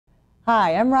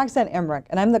Hi, I'm Roxanne Emmerich,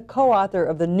 and I'm the co-author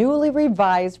of the newly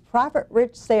revised Profit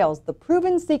Rich Sales, the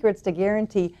proven secrets to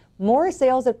guarantee more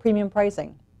sales at premium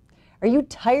pricing. Are you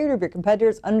tired of your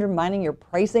competitors undermining your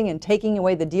pricing and taking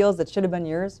away the deals that should have been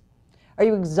yours? Are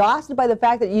you exhausted by the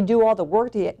fact that you do all the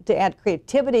work to add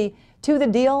creativity to the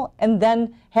deal and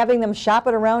then having them shop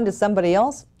it around to somebody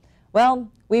else? Well,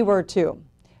 we were too.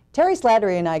 Terry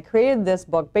Slattery and I created this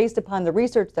book based upon the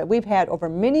research that we've had over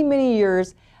many, many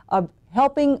years of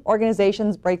helping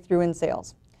organizations break through in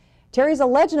sales. Terry's a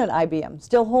legend at IBM,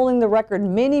 still holding the record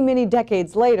many, many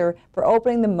decades later for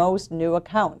opening the most new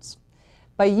accounts.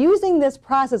 By using this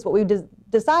process, what we've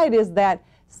decided is that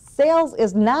sales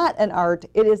is not an art,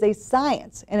 it is a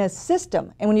science and a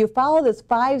system. And when you follow this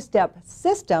 5-step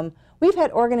system, we've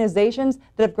had organizations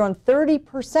that have grown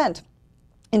 30%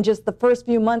 in just the first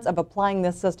few months of applying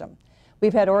this system.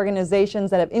 We've had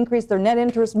organizations that have increased their net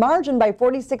interest margin by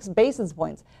 46 basis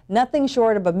points, nothing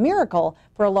short of a miracle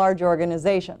for a large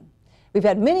organization. We've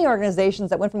had many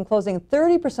organizations that went from closing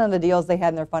 30% of the deals they had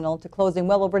in their funnel to closing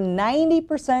well over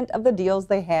 90% of the deals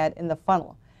they had in the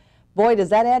funnel. Boy, does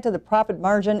that add to the profit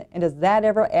margin, and does that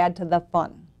ever add to the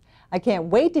fun. I can't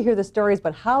wait to hear the stories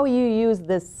about how you use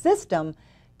this system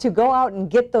to go out and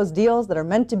get those deals that are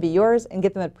meant to be yours and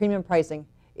get them at premium pricing.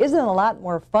 Isn't it a lot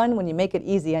more fun when you make it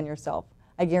easy on yourself?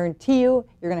 I guarantee you,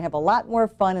 you're going to have a lot more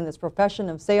fun in this profession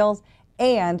of sales,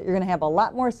 and you're going to have a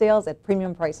lot more sales at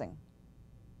premium pricing.